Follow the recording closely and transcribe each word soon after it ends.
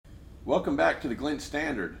Welcome back to the Glint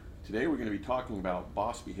Standard. Today we're going to be talking about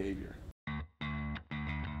boss behavior.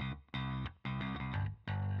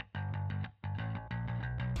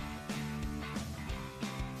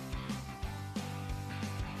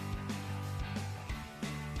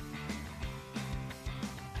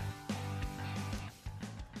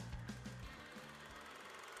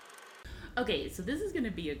 Okay, so this is going to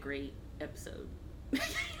be a great episode.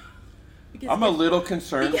 I'm a little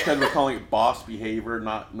concerned because we're calling it boss behavior,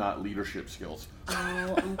 not leadership skills.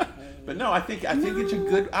 Oh, okay. But no, I think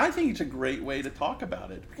it's a great way to talk about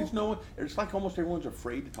it because it's like almost everyone's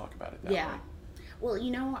afraid to talk about it that way.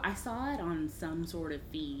 Well, I saw it on some sort of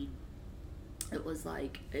feed. It was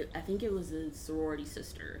like, I think it was a sorority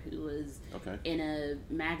sister who was in a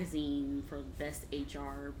magazine for best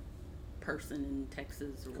HR person in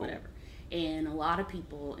Texas or whatever. And a lot of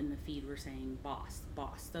people in the feed were saying boss.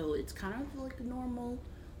 So it's kind of like normal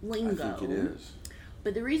lingo. I think it is.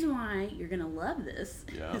 But the reason why you're going to love this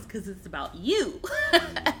is because it's about you.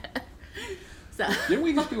 So didn't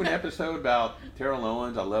we just do an episode about Terrell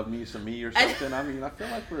Owens, I love me some me or something? I mean, I feel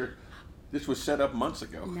like this was set up months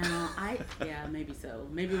ago. No, maybe so.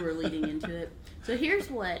 Maybe we're leading into it. So here's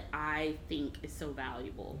what I think is so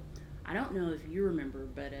valuable. I don't know if you remember,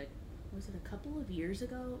 but was it a couple of years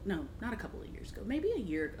ago? No, not a couple of years ago. Maybe a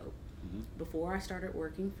year ago, before I started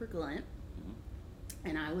working for Glint,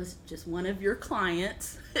 and I was just one of your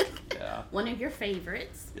clients, one of your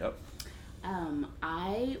favorites. Yep.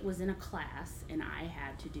 I was in a class, and I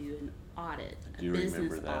had to do an audit, a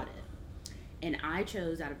business audit. And I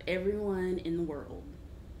chose out of everyone in the world.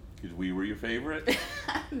 Because we were your favorite?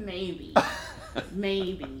 Maybe.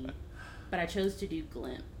 But I chose to do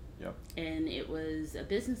Glint. Yep. And it was a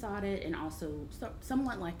business audit and also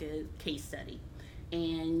somewhat like a case study.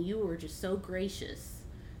 And you were just so gracious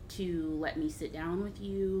to let me sit down with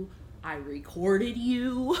you. I recorded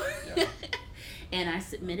you. Yeah. And I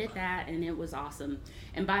submitted that, and it was awesome.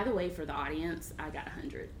 And by the way, for the audience, I got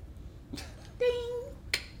 100.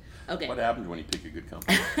 Ding! Okay. What happens when you pick a good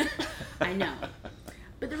company? I know.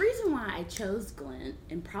 But the reason why I chose Glint,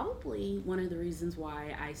 and probably one of the reasons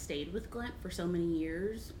why I stayed with Glint for so many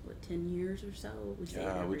years, 10 years or so? Which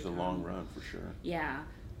is a long run for sure. Yeah,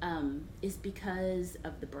 is because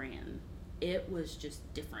of the brand. It was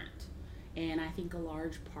just different. And I think a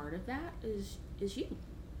large part of that is you.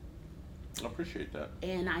 I appreciate that.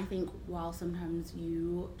 And I think while sometimes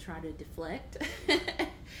you try to deflect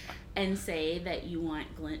and say that you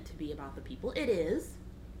want Glint to be about the people, it is.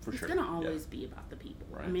 For sure. It's going to always be about the people.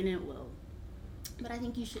 Right. I mean, it will. But I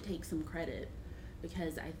think you should take some credit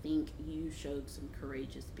because I think you showed some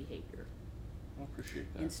courageous behavior. I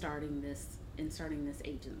appreciate that. In starting this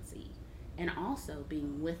agency and also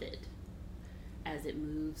being with it as it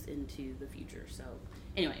moves into the future. So,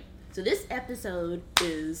 anyway, so this episode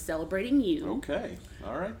is celebrating you. Okay.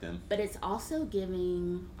 All right then. But it's also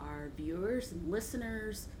giving our viewers and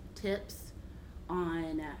listeners tips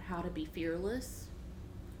on how to be fearless,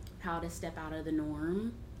 how to step out of the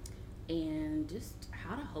norm, and just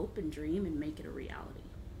how to hope and dream and make it a reality.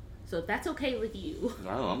 So if that's okay with you.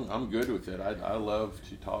 No, I'm good with it. I love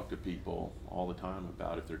to talk to people all the time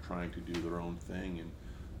about if they're trying to do their own thing, and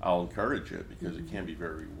I'll encourage it because it can be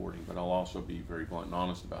very rewarding, but I'll also be very blunt and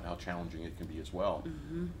honest about how challenging it can be as well.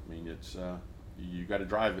 I mean, it's you got to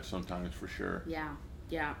drive it sometimes for sure.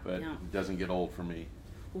 Yeah. But it doesn't get old for me.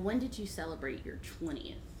 Well, when did you celebrate your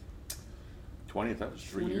 20th? 20th, that was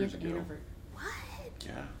 3 years ago. What?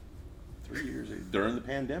 Yeah, 3 years during the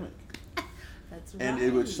pandemic. That's right. And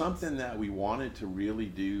it was something that we wanted to really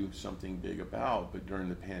do something big about, but during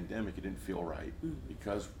the pandemic, it didn't feel right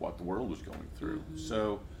because what the world was going through.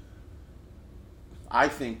 So I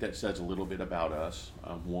think that says a little bit about us.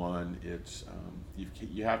 One, it's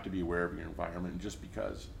you have to be aware of your environment, and just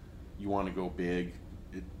because you want to go big,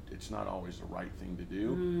 it's not always the right thing to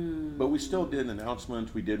do. But we still did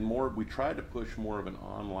announcements. We did more. We tried to push more of an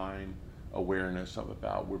online awareness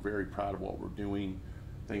about. We're very proud of what we're doing.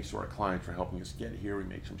 Thanks to our clients for helping us get here. We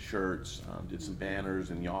made some shirts, did some banners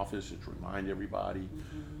in the office to remind everybody.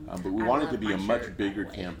 But we wanted to be a much bigger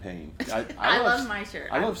campaign. I love my shirt.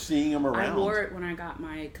 I love seeing them around. I wore it when I got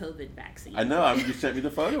my COVID vaccine. I know. You sent me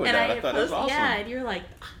the photo of that. I thought it was awesome. Yeah, and you're like,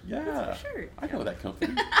 yeah, that's your shirt. I know that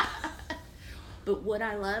company. But what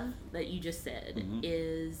I love that you just said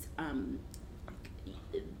is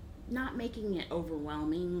not making it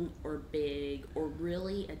overwhelming or big, or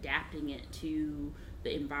really adapting it to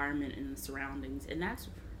the environment and the surroundings. And that's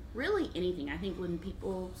really anything. I think when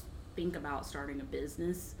people think about starting a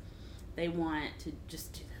business, they want to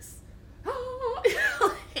just do this.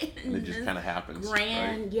 And it just kind of happens.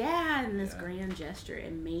 Grand, right? Yeah, and this grand gesture.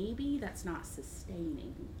 And maybe that's not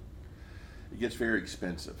sustaining. it gets very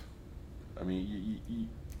expensive. I mean,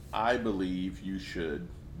 I believe you should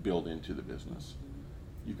build into the business.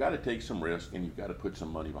 You've got to take some risk and you've got to put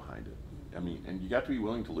some money behind it. I mean, and you got to be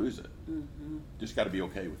willing to lose it. Just got to be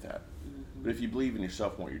okay with that. But if you believe in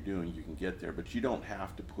yourself and what you're doing, you can get there. But you don't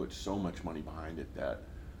have to put so much money behind it that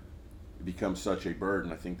it becomes such a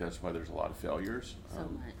burden. I think that's why there's a lot of failures. So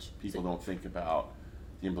much. People don't think about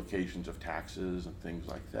the implications of taxes and things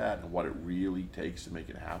like that and what it really takes to make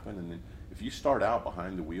it happen. And then if you start out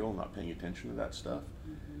behind the wheel not paying attention to that stuff,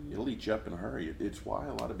 it'll eat you up in a hurry. It's why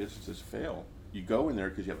a lot of businesses fail. You go in there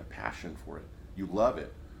because you have a passion for it. You love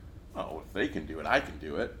it. Oh, if they can do it, I can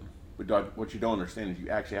do it. But what you don't understand is you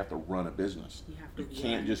actually have to run a business. You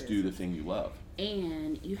can't just do the thing you love.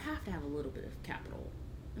 And you have to have a little bit of capital.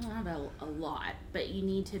 You don't have a lot, but you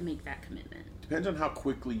need to make that commitment. Depends on how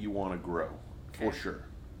quickly you want to grow, for sure.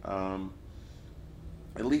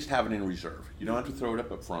 At least have it in reserve. You don't have to throw it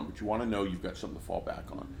up front, but you want to know you've got something to fall back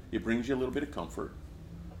on. It brings you a little bit of comfort,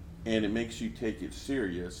 and it makes you take it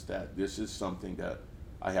serious that this is something that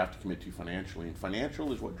I have to commit to financially. And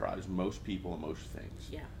financial is what drives most people and most things.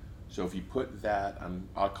 Yeah. So if you put that,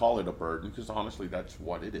 I'll call it a burden, because honestly that's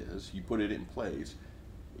what it is. You put it in place,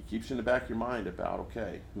 it keeps you in the back of your mind about,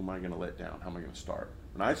 okay, who am I going to let down? How am I going to start?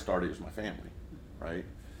 When I started, it was my family, right?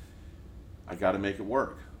 I got to make it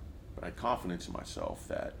work. But I had confidence in myself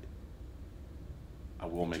that I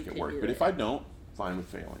will make it work. But if I don't, fine with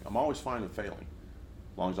failing. I'm always fine with failing,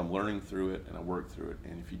 as long as I'm learning through it and I work through it.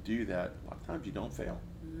 And if you do that, a lot of times you don't fail.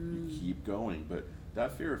 You keep going. But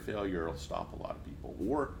that fear of failure will stop a lot of people,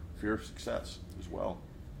 or fear of success as well.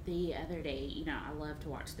 The other day, I love to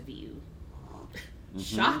watch The View.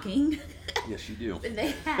 Shocking. Yes, you do.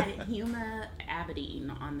 They had Huma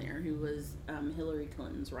Abedin on there, who was Hillary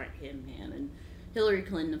Clinton's right-hand man. And Hillary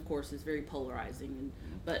Clinton, of course, is very polarizing.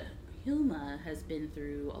 But Huma has been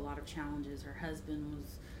through a lot of challenges. Her husband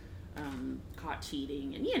was caught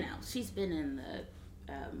cheating. And, she's been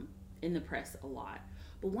in the press a lot.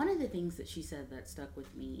 But one of the things that she said that stuck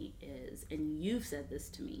with me is, and you've said this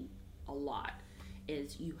to me a lot,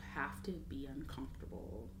 is you have to be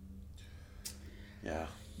uncomfortable. Yeah.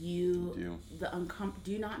 You do.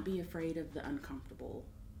 Do not be afraid of the uncomfortable.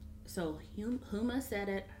 So Huma said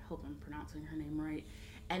it. I hope I'm pronouncing her name right.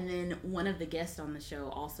 And then one of the guests on the show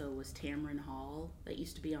also was Tamron Hall, that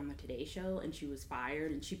used to be on the Today Show, and she was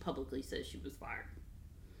fired, and she publicly says she was fired.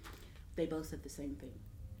 They both said the same thing.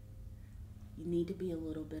 You need to be a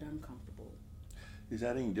little bit uncomfortable. Is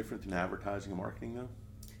that any different than advertising and marketing, though?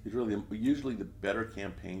 It's usually the better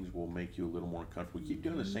campaigns will make you a little more uncomfortable. You keep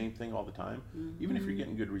doing the same thing all the time, even if you're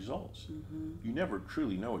getting good results. You never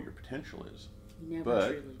truly know what your potential is.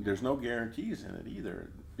 There's no guarantees in it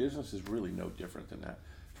either. Business is really no different than that.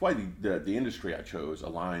 That's why the industry I chose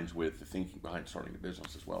aligns with the thinking behind starting a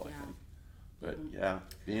business as well, I think.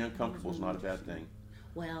 But being uncomfortable is not a bad thing.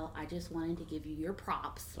 Well, I just wanted to give you your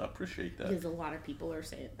props. I appreciate that. Because a lot of people are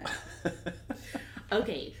saying that.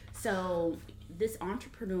 Okay, so this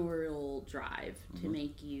entrepreneurial drive to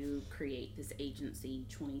make you create this agency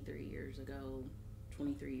 23 years ago,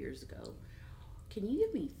 can you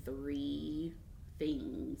give me 3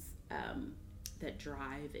 things that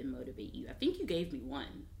drive and motivate you? I think you gave me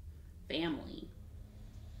one. Family.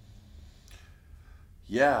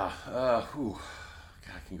 Yeah. God,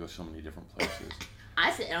 I can go so many different places.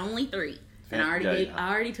 I said only 3. And I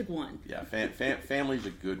already took one. Yeah, family's a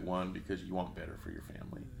good one because you want better for your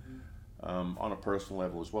family. On a personal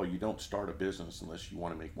level as well, you don't start a business unless you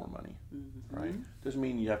want to make more money, right? Doesn't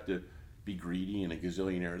mean you have to be greedy and a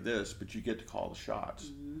gazillionaire of this, but you get to call the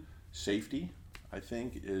shots. Safety, I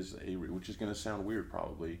think, which is going to sound weird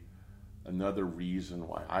probably, another reason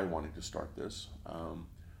why I wanted to start this.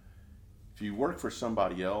 If you work for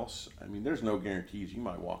somebody else, I mean, there's no guarantees. You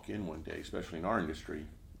might walk in one day, especially in our industry,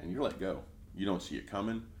 and you're let go. You don't see it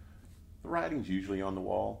coming. The writing's usually on the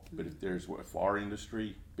wall, but if our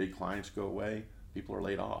industry, big clients go away, people are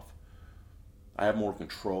laid off. I have more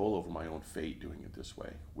control over my own fate doing it this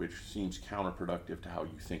way, which seems counterproductive to how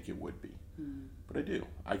you think it would be. But I do.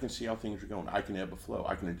 I can see how things are going. I can ebb and flow.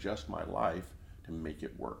 I can adjust my life to make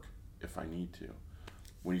it work if I need to.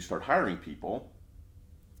 When you start hiring people,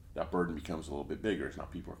 that burden becomes a little bit bigger. It's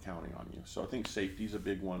not people are counting on you. So I think safety's a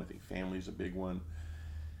big one. I think family's a big one.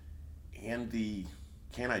 And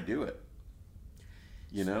can I do it?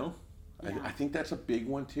 Yeah. I think that's a big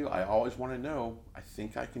one too. I always want to know, I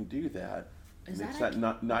think I can do that. It's that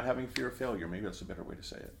not having fear of failure. Maybe that's a better way to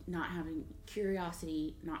say it. Not having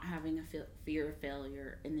curiosity, not having a fear of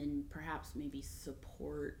failure, and then perhaps maybe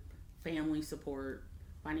support, family support,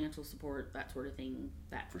 financial support, that sort of thing,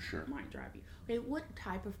 that for sure might drive you. Okay, what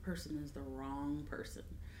type of person is the wrong person?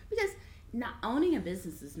 Because not owning a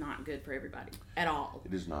business is not good for everybody at all.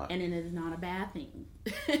 It is not. And it is not a bad thing.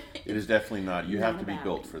 It is definitely not. You Not have a to be bad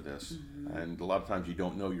built thing. for this. Mm-hmm. And a lot of times you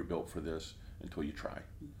don't know you're built for this until you try.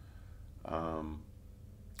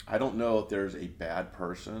 I don't know if there's a bad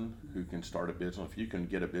person who can start a business. If you can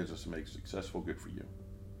get a business and make it successful, good for you.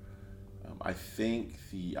 I think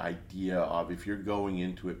the idea of if you're going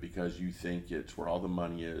into it because you think it's where all the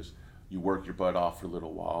money is, you work your butt off for a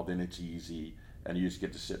little while, then it's easy, and you just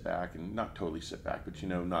get to sit back and not totally sit back, but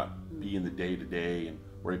not be in the day-to-day and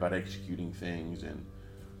worry about executing things, and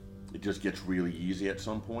it just gets really easy at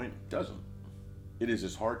some point. It doesn't. It is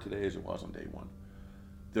as hard today as it was on day one.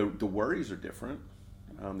 The worries are different.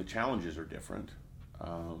 The challenges are different.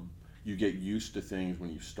 You get used to things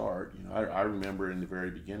when you start. I remember in the very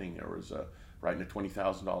beginning there was writing a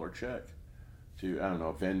 $20,000 check to, I don't know,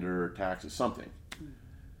 a vendor, taxes, something.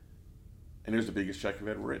 And it was the biggest check I've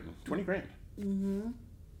ever written, 20 grand. Mm-hmm.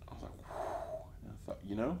 I was like, whew. And I thought,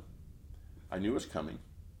 I knew it was coming.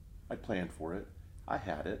 I planned for it. I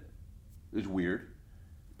had it. It was weird.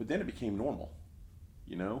 But then it became normal.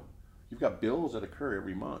 You've got bills that occur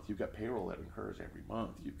every month. You've got payroll that occurs every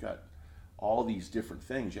month. You've got all these different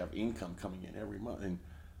things. You have income coming in every month. And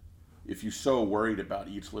if you're so worried about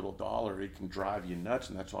each little dollar, it can drive you nuts,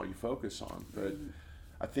 and that's all you focus on. But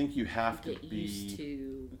I think you have to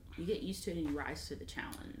be... You get used to it and you rise to the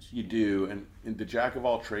challenge. You do. And the jack of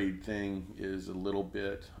all trade thing is a little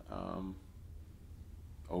bit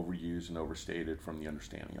overused and overstated from the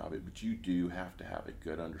understanding of it. But you do have to have a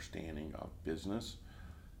good understanding of business,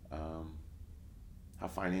 how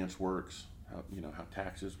finance works, how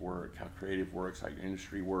taxes work, how creative works, how your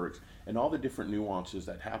industry works, and all the different nuances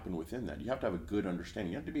that happen within that. You have to have a good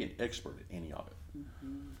understanding. You have to be an expert at any of it.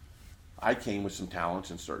 Mm-hmm. I came with some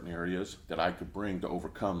talents in certain areas that I could bring to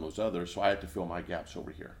overcome those others, so I had to fill my gaps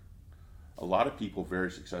over here. A lot of people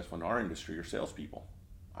very successful in our industry are salespeople.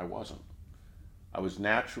 I wasn't. I was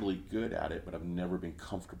naturally good at it, but I've never been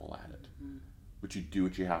comfortable at it. Mm-hmm. But you do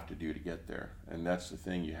what you have to do to get there. And that's the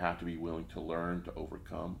thing. You have to be willing to learn, to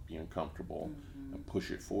overcome, be uncomfortable, and push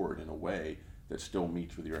it forward in a way that still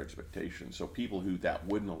meets with your expectations. So people who that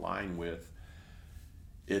wouldn't align with,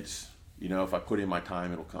 it's, if I put in my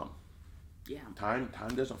time, it'll come. Yeah. Time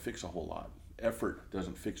doesn't fix a whole lot. Effort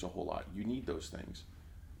doesn't fix a whole lot. You need those things.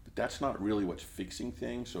 But that's not really what's fixing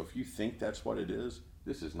things. So if you think that's what it is,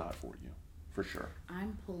 this is not for you, for sure.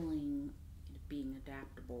 I'm pulling being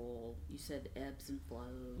adaptable. You said ebbs and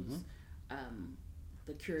flows. Mm-hmm.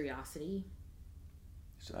 The curiosity.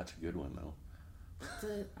 So that's a good one, though.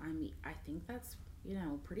 I think that's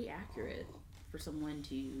pretty accurate for someone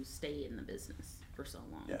to stay in the business for so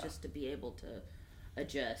long, just to be able to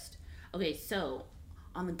adjust. Okay, so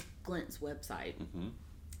on the Glint's website,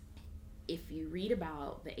 if you read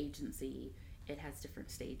about the agency, it has different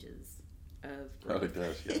stages of growth. Oh, it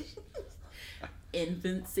does, yes.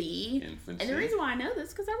 Infancy. And the reason why I know this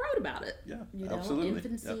is because I wrote about it. Yeah, absolutely.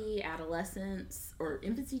 Infancy, adolescence, or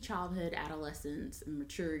infancy, childhood, adolescence, and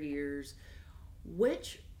mature years.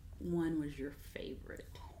 Which one was your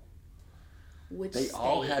favorite? They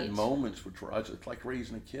all had moments which were, it's like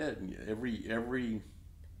raising a kid. And every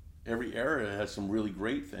era has some really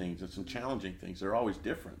great things and some challenging things. They're always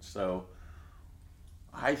different. So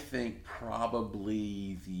I think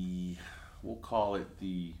probably we'll call it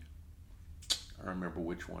I don't remember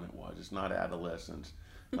which one it was. It's not adolescence,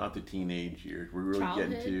 not the teenage years. We're really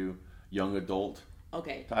getting to young adult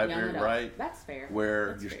type area, right? That's fair.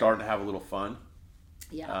 Where you're starting to have a little fun.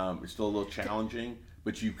 Yeah. It's still a little challenging,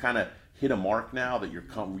 but you kind of hit a mark now that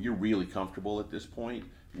you're really comfortable at this point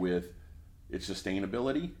with its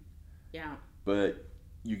sustainability. Yeah. But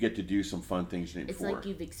you get to do some fun things you didn't before. It's like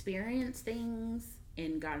you've experienced things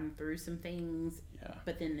and gotten through some things. Yeah.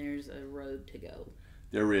 But then there's a road to go.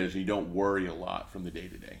 There is. You don't worry a lot from the day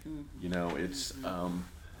to day. It's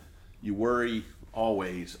you worry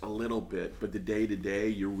always a little bit, but the day to day,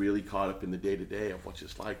 you're really caught up in the day to day of what's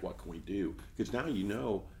it's like, what can we do? Because now and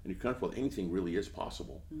you're comfortable that anything really is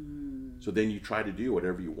possible. So then you try to do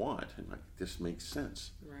whatever you want, and this makes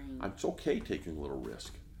sense. Right. It's okay taking a little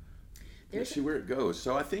risk. Let's see where it goes.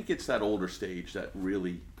 So I think it's that older stage that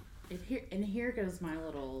really. Here goes my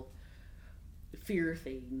little fear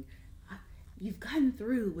thing. You've gotten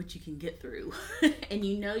through what you can get through, and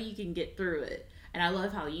you can get through it. And I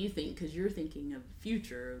love how you think, because you're thinking of the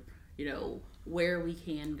future, where we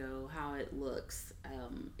can go, how it looks.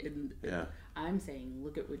 I'm saying,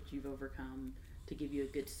 look at what you've overcome to give you a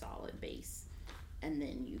good solid base, and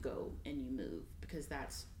then you go and you move, because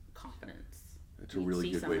that's confidence. It's a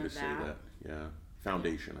really good way to say that. Yeah.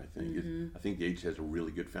 Foundation, I think. I think the agency has a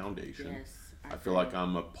really good foundation. Yes. I feel like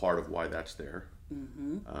I'm a part of why that's there.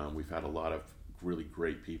 We've had a lot of really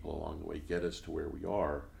great people along the way get us to where we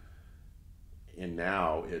are. And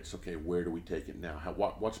now it's, okay, where do we take it now?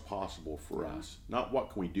 What's possible for us? Not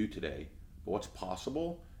what can we do today, but what's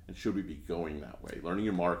possible, and should we be going that way? Learning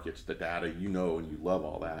your markets, the data, and you love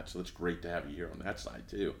all that. So it's great to have you here on that side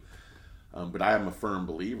too. But I am a firm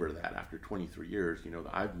believer that after 23 years,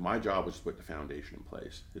 my job was to put the foundation in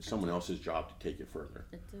place. It's someone else's job to take it further.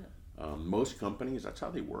 That's it. Most companies, that's how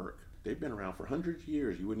they work. They've been around for hundreds of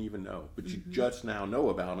years. You wouldn't even know. But you just now know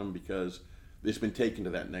about them because it's been taken to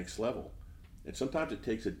that next level. And sometimes it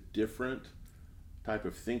takes a different type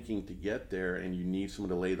of thinking to get there, and you need someone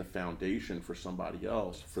to lay the foundation for somebody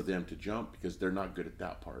else for them to jump, because they're not good at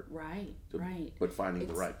that part. Right. But finding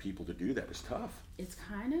the right people to do that is tough. It's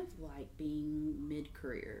kind of like being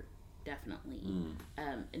mid-career, definitely.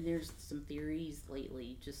 And there's some theories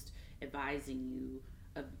lately just advising you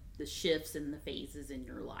of the shifts and the phases in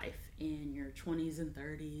your life. In your 20s and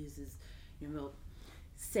 30s is,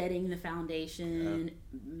 setting the foundation,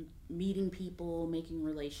 meeting people, making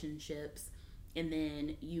relationships, and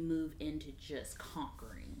then you move into just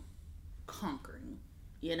conquering, I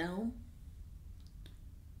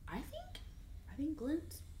think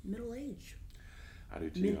Glint's middle age. I do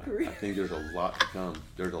too. I think there's a lot to come.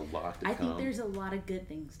 I think there's a lot of good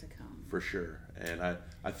things to come. For sure. And I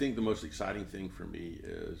think the most exciting thing for me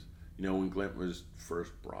is, when Glint was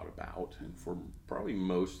first brought about, and for probably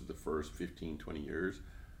most of the first 15, 20 years,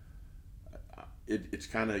 it's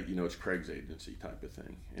kind of, it's Craig's agency type of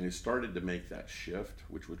thing. And it started to make that shift,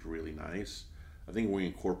 which was really nice. I think when we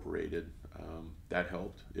incorporated, that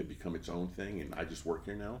helped it become its own thing, and I just work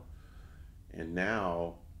here now. And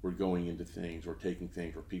now we're going into things, we're taking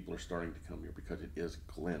things where people are starting to come here because it is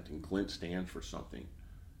Glint, and Glint stands for something.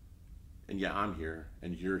 And yeah, I'm here,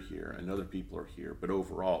 and you're here, and other people are here, but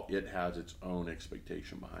overall, it has its own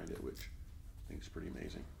expectation behind it, which I think is pretty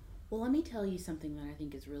amazing. Well, let me tell you something that I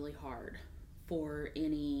think is really hard for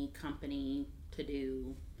any company to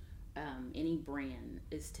do, any brand,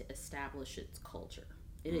 is to establish its culture.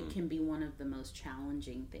 It can be one of the most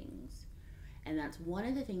challenging things. And that's one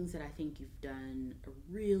of the things that I think you've done a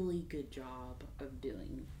really good job of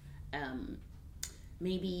doing.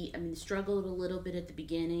 Struggled a little bit at the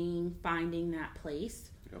beginning, finding that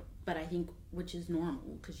place. Yep. But I think, which is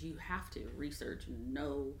normal, because you have to research and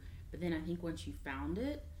know. But then I think once you found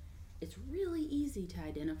it, it's really easy to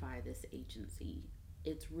identify this agency.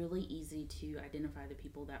 It's really easy to identify the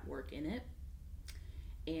people that work in it.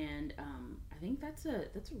 And I think that's a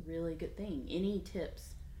really good thing. Any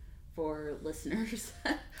tips for listeners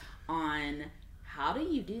on how do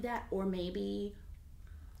you do that, or maybe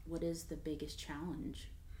what is the biggest challenge?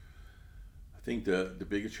 I think the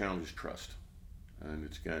biggest challenge is trust, and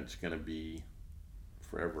it's going to be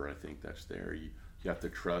forever. I think that's there. You have to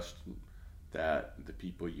trust that the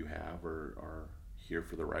people you have are here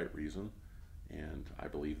for the right reason, and I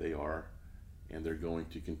believe they are, and they're going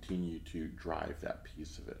to continue to drive that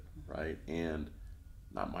piece of it, right? And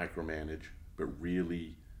not micromanage, but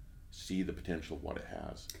really see the potential of what it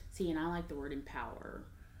has. See, and I like the word empower.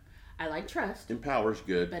 I like trust. Empower is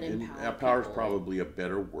good. But empower is probably a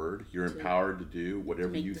better word. You're empowered to do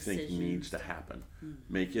whatever you think needs to happen.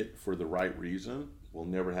 Make it for the right reason. We'll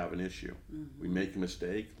never have an issue. We make a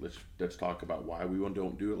mistake. Let's talk about why we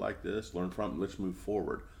don't do it like this. Learn from it. Let's move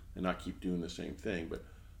forward and not keep doing the same thing. But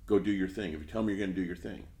go do your thing. If you tell me you're going to do your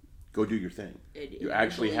thing, go do your thing. You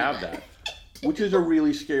actually have that. Which is a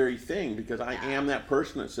really scary thing, because I am that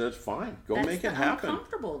person that says, fine, make it happen. That's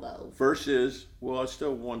uncomfortable, though. Versus, well, I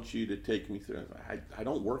still want you to take me through. I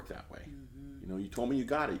don't work that way. You told me you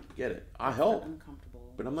got it, get it. I'll help.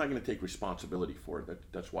 Uncomfortable. But I'm not going to take responsibility for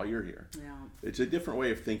it. That's why you're here. Yeah. It's a different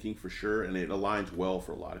way of thinking for sure, and it aligns well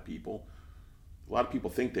for a lot of people. A lot of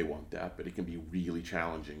people think they want that, but it can be really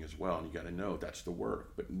challenging as well, and you got to know that's the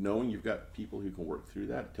work. But knowing you've got people who can work through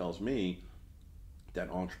that tells me that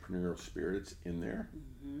entrepreneurial spirit's in there.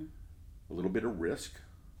 A little bit of risk,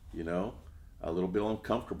 a little bit of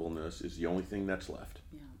uncomfortableness is the only thing that's left.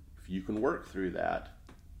 Yeah. If you can work through that,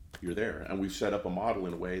 you're there. And we've set up a model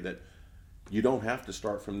in a way that you don't have to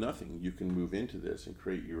start from nothing. You can move into this and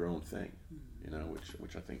create your own thing,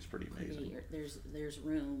 which I think is pretty amazing. There's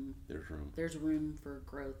room. There's room for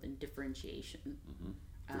growth and differentiation.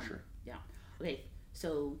 For sure. Yeah. Okay,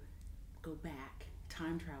 so go back.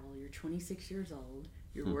 Time travel. You're 26 years old.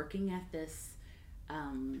 You're working at this.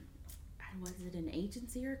 Was it an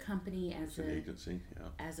agency or a company? As an agency,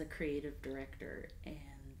 yeah. As a creative director, and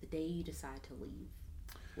the day you decide to leave,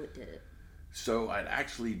 what did it? So I'd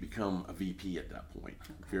actually become a VP at that point,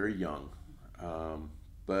 very young,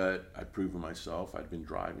 but I'd proven myself. I'd been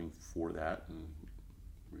driving for that, and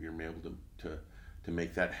we were able to to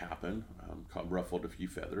make that happen. Ruffled a few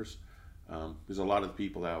feathers. Because a lot of the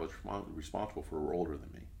people that I was responsible for were older than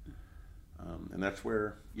me. And that's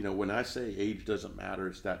where, when I say age doesn't matter,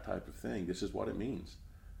 it's that type of thing. This is what it means.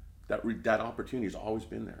 That opportunity has always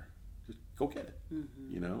been there. Just go get it,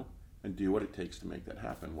 and do what it takes to make that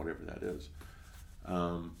happen, whatever that is.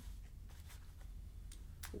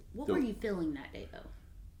 What were you feeling that day, though?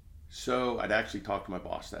 So I'd actually talked to my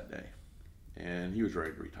boss that day, and he was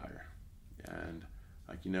ready to retire. And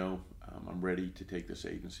I'm ready to take this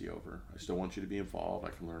agency over. I still want you to be involved.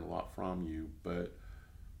 I can learn a lot from you, but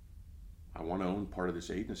I want to own part of this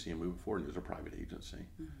agency and move forward. And it was a private agency,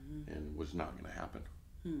 and was not going to happen.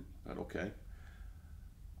 But okay.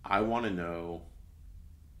 I want to know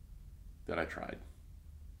that I tried.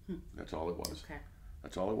 That's all it was. Okay.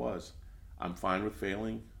 That's all it was. I'm fine with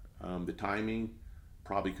failing. The timing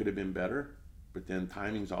probably could have been better, but then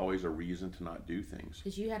timing's always a reason to not do things.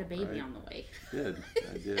 Because you had a baby on the way.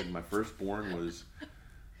 I did. My firstborn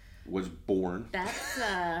was born. That's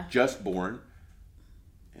just born.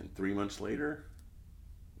 And 3 months later,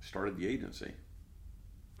 started the agency.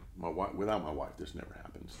 Without my wife, this never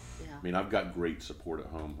happens. Yeah. I mean, I've got great support at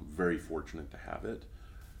home. I'm very fortunate to have it.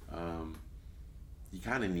 You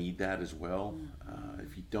kind of need that as well.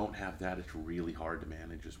 If you don't have that, it's really hard to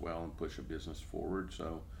manage as well and push a business forward.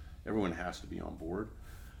 So everyone has to be on board.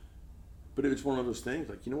 But it's one of those things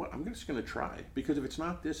like, you know what, I'm just going to try. Because if it's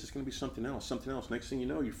not this, it's going to be something else. Next thing you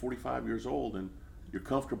know, you're 45 years old and you're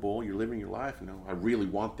comfortable, you're living your life. I really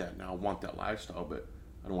want that now. I want that lifestyle, but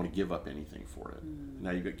I don't want to give up anything for it.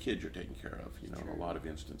 Now you've got kids you're taking care of, in a lot of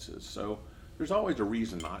instances. So there's always a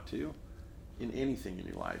reason not to in anything in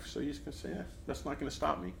your life. So you're just going to say, that's not going to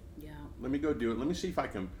stop me. Yeah. Let me go do it. Let me see if I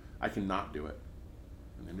can not do it.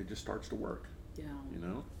 And then it just starts to work. Yeah.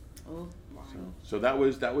 Oh, wow. So that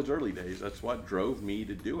was early days. That's what drove me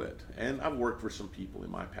to do it. And I've worked for some people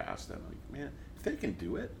in my past that I'm like, man, if they can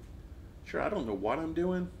do it, sure, I don't know what I'm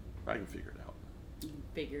doing, but I can figure it out. You can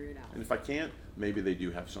figure it out. And if I can't, maybe they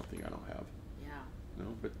do have something I don't have. Yeah.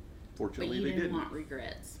 But fortunately but you they didn't. want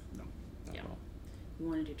regrets. No, not at all. You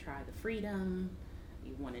wanted to try the freedom.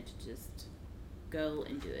 You wanted to just go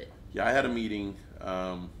and do it. Yeah, I had a meeting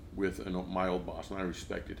with my old boss, and I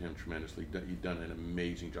respected him tremendously. He'd done an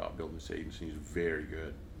amazing job building this agency. He's very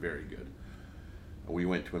good, very good. We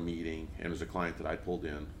went to a meeting, and it was a client that I pulled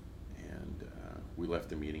in, and we left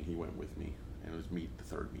the meeting. He went with me, and it was the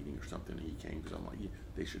third meeting or something. And he came because I'm like,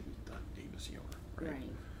 they should meet the agency owner,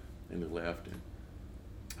 right? And they left, and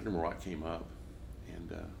I don't remember what came up, and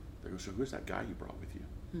they go, so who's that guy you brought with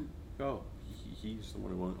you? Oh, he's the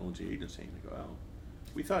one who owns the agency. And I go, oh,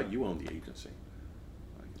 we thought you owned the agency.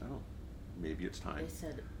 Like, oh, maybe it's time. They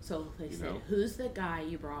said, who's the guy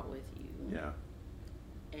you brought with you? Yeah.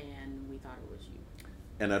 And we thought it was you.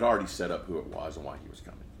 And I'd already set up who it was and why he was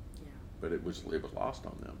coming. Yeah. But it was lost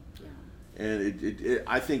on them. Yeah. And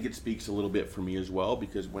I think it speaks a little bit for me as well,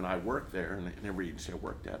 because when I worked there, and every agency I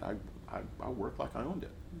worked at, I worked like I owned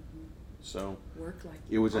it. So work like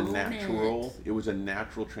it was a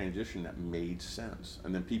natural transition that made sense.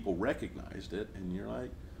 And then people recognized it, and you're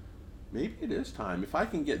like, maybe it is time. If I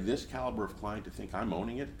can get this caliber of client to think I'm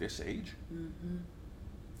owning it at this age,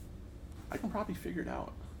 I can probably figure it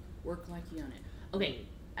out. Work like you own it. Okay,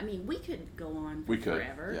 I mean, we could go on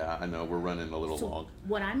forever. Yeah, I know, we're running a little long.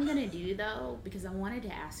 What I'm going to do, though, because I wanted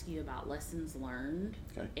to ask you about lessons learned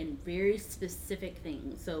and very specific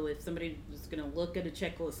things. So if somebody was going to look at a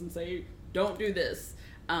checklist and say, don't do this,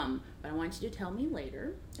 but I want you to tell me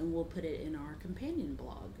later, and we'll put it in our companion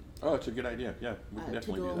blog. Oh, it's a good idea. Yeah, we can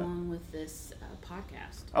definitely do that. To go along with this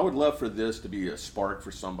podcast. I would love for this to be a spark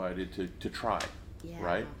for somebody to try,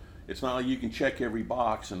 right? It's not like you can check every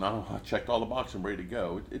box and I checked all the boxes and ready to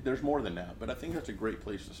go. There's more than that, but I think that's a great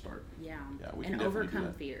place to start. Yeah, we can and definitely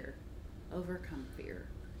overcome fear. Overcome fear.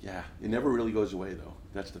 Yeah, it never really goes away though.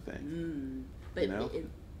 That's the thing. But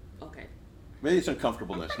okay. Maybe it's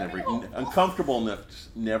uncomfortableness. Uncomfortableness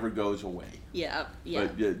never goes away. Yeah.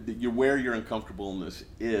 But where your uncomfortableness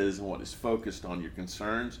is and what is focused on your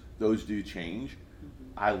concerns, those do change.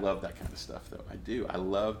 I love that kind of stuff, though. I do. I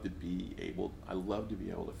love to be able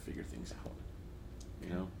to figure things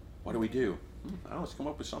out. What do we do? I don't know. Let's come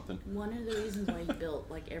up with something. One of the reasons why you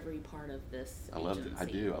built every part of this agency. I love it. I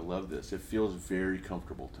do. I love this. It feels very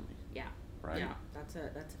comfortable to me. Yeah. Right. Yeah. That's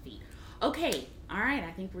a feat. Okay. All right.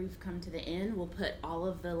 I think we've come to the end. We'll put all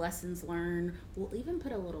of the lessons learned. We'll even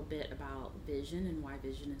put a little bit about vision and why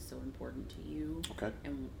vision is so important to you. Okay.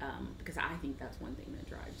 And because I think that's one thing that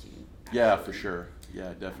drives you. Actually. Yeah, for sure.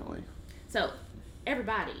 Yeah, definitely. So,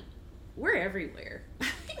 everybody, we're everywhere.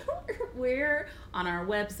 We're on our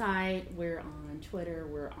website, we're on Twitter,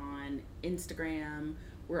 we're on Instagram,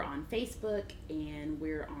 we're on Facebook, and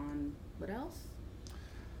we're on, what else?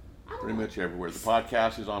 Pretty much everywhere. The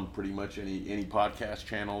podcast is on pretty much any podcast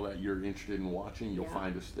channel that you're interested in watching. You'll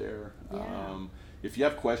find us there. Yeah. If you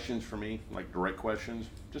have questions for me, like direct questions,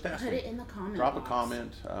 just ask Put me. it in the comment Drop box. a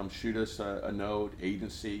comment. Shoot us a note,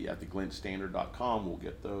 agency@theglintstandard.com. We'll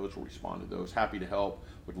get those. We'll respond to those. Happy to help.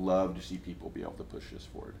 Would love to see people be able to push this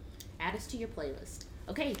forward. Add us to your playlist.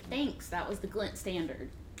 Okay, thanks. That was the Glint Standard.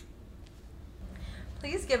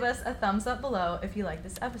 Please give us a thumbs up below if you like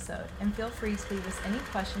this episode, and feel free to leave us any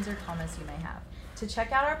questions or comments you may have. To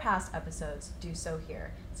check out our past episodes, do so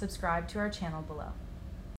here. Subscribe to our channel below.